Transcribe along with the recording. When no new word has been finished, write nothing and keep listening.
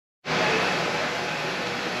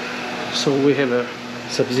So we have a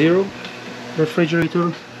Sub-Zero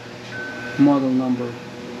refrigerator, model number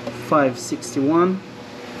 561,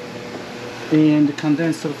 and the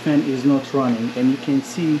condenser fan is not running, and you can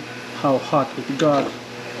see how hot it got.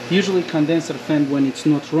 Usually condenser fan, when it's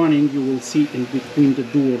not running, you will see in between the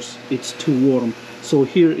doors it's too warm. So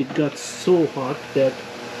here it got so hot that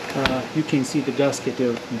you can see the gasket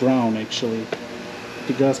are brown. Actually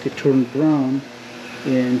the gasket turned brown,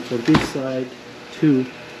 and for this side too.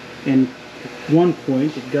 And at one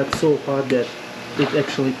point it got so hot that it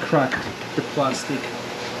actually cracked the plastic.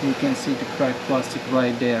 You can see the cracked plastic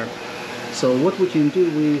right there. So what we can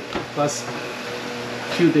do, last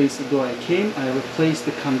few days ago I replaced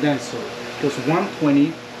the condenser because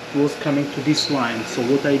 120 was coming to this line. So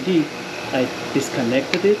what I did, I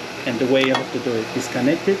disconnected it, and the way I have to do it,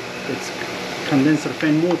 disconnected its condenser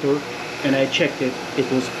fan motor, and I checked it. It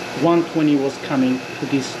was 120 was coming to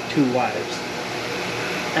these two wires.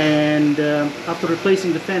 And after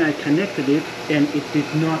replacing the fan, I connected it, and it did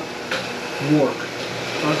not work.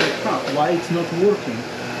 I was like, huh, why it's not working?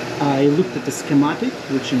 I looked at the schematic,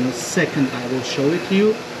 which in a second I will show it to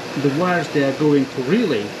you. The wires, they are going to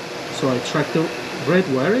relay. So I tracked the red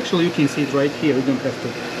wire. Actually, you can see it right here. You don't have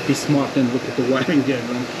to be smart and look at the wiring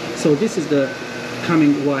diagram. So this is the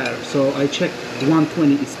coming wire. So I checked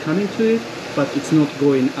 120 is coming to it, but it's not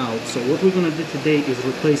going out. So what we're gonna do today is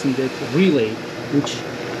replacing that relay, which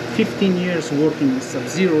 15 years working with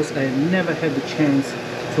Sub-Zeros, I never had the chance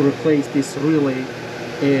to replace this relay,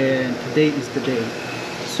 and today is the day.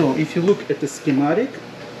 So if you look at the schematic,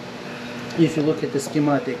 I'm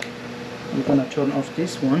gonna turn off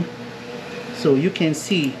this one. So you can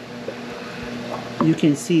see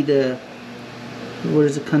the, where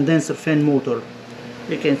is the condenser fan motor.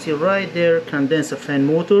 You can see right there, condenser fan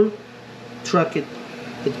motor. Track it,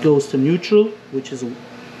 it goes to neutral, which is a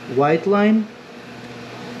white line,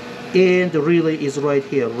 and the relay is right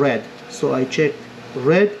here, red. So I checked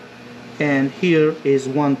red, and here is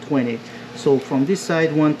 120. So from this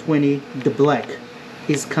side 120, the black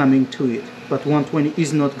is coming to it, but 120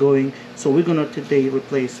 is not going. So we're gonna today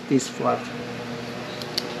replace this flat.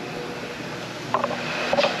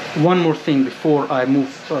 One more thing before I move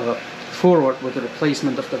forward with the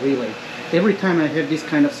replacement of the relay. Every time I have this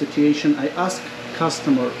kind of situation, I ask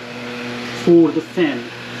customer for the fan.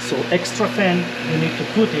 So extra fan, you need to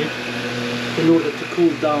put it in order to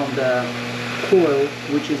cool down the coil,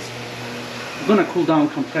 which is gonna cool down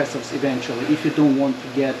compressors eventually, if you don't want to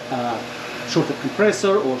get a shorted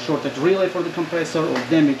compressor or shorted relay for the compressor or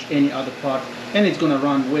damage any other part, and it's gonna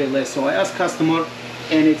run way less. So I asked customer,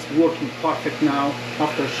 and it's working perfect now.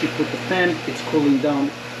 After she put the fan, it's cooling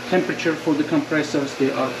down. Temperature for the compressors,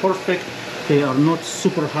 they are perfect. They are not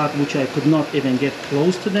super hot, which I could not even get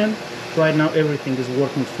close to them. Right now everything is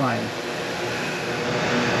working fine.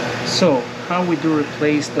 So how we do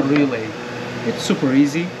replace the relay? It's super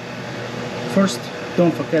easy. First,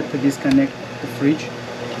 don't forget to disconnect the fridge.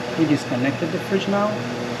 We disconnected the fridge now.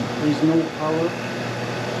 There is no power.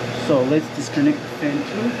 So let's disconnect the fan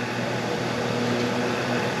too.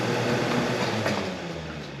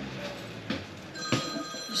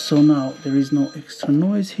 So now there is no extra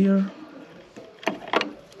noise here.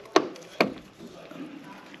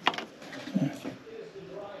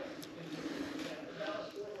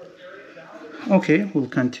 Okay, we'll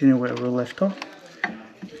continue where we left off.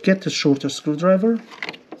 Get the shorter screwdriver.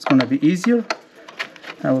 It's gonna be easier.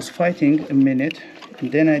 I was fighting a minute,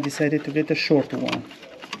 and then I decided to get a shorter one.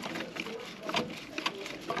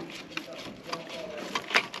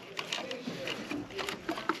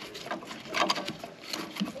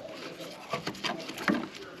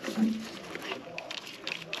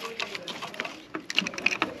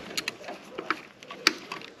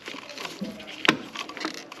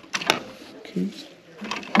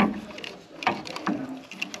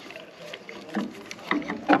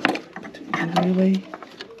 Okay.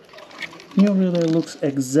 New relay looks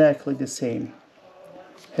exactly the same.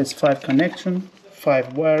 Has 5 connections,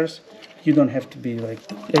 5 wires. You don't have to be like,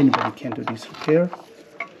 anybody can do this repair.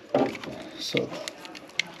 So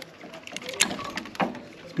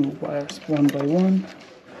let's move wires one by one.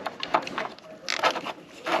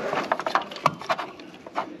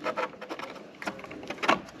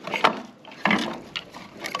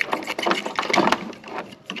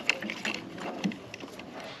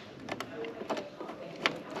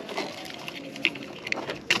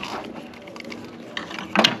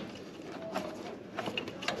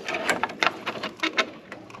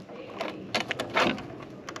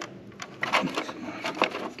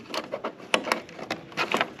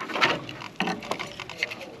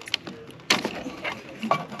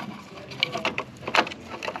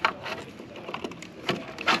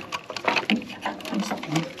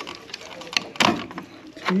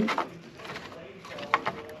 see.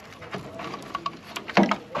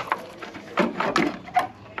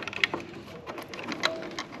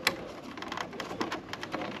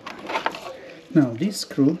 Now this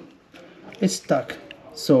screw is stuck,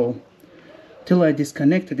 so till I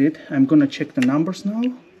disconnected it, I'm gonna check the numbers now.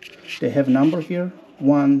 They have number here,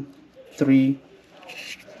 1, 3,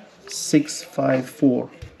 6, 5, 4.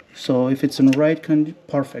 So if it's in the right condition,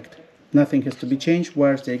 perfect. Nothing has to be changed.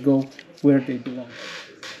 Wires, they go where they belong.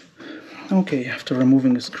 Okay, after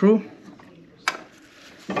removing the screw,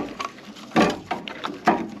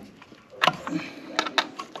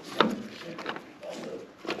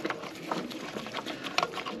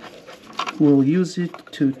 we'll use it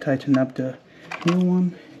to tighten up the new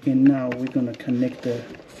one. And now we're gonna connect the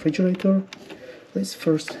refrigerator. Let's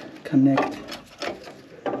first connect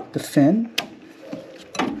the fan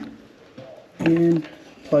and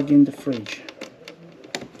plug in the fridge.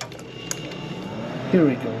 Here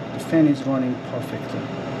we go, the fan is running perfectly.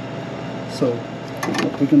 So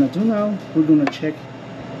what we're gonna do now, we're gonna check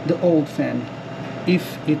the old fan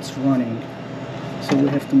if it's running. So we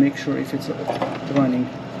have to make sure if it's running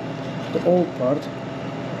the old part.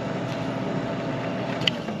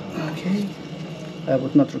 Okay, I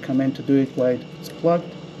would not recommend to do it while it's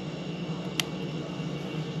plugged.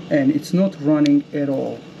 And it's not running at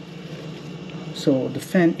all. So the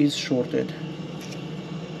fan is shorted.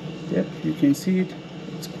 Yep, you can see it,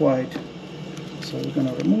 it's quiet. So we're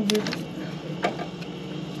gonna remove it.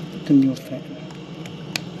 The new fan.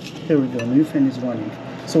 Here we go, new fan is running.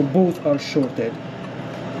 So both are shorted.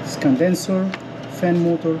 It's condenser, fan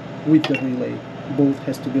motor with the relay. Both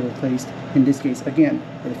has to be replaced. In this case, again,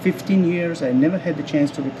 for 15 years I never had the chance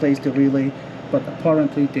to replace the relay, but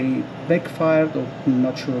apparently they backfired, or I'm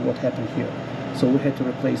not sure what happened here. So we had to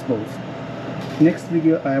replace both. Next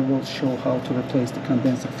video I will show how to replace the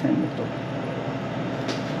condenser fan motor.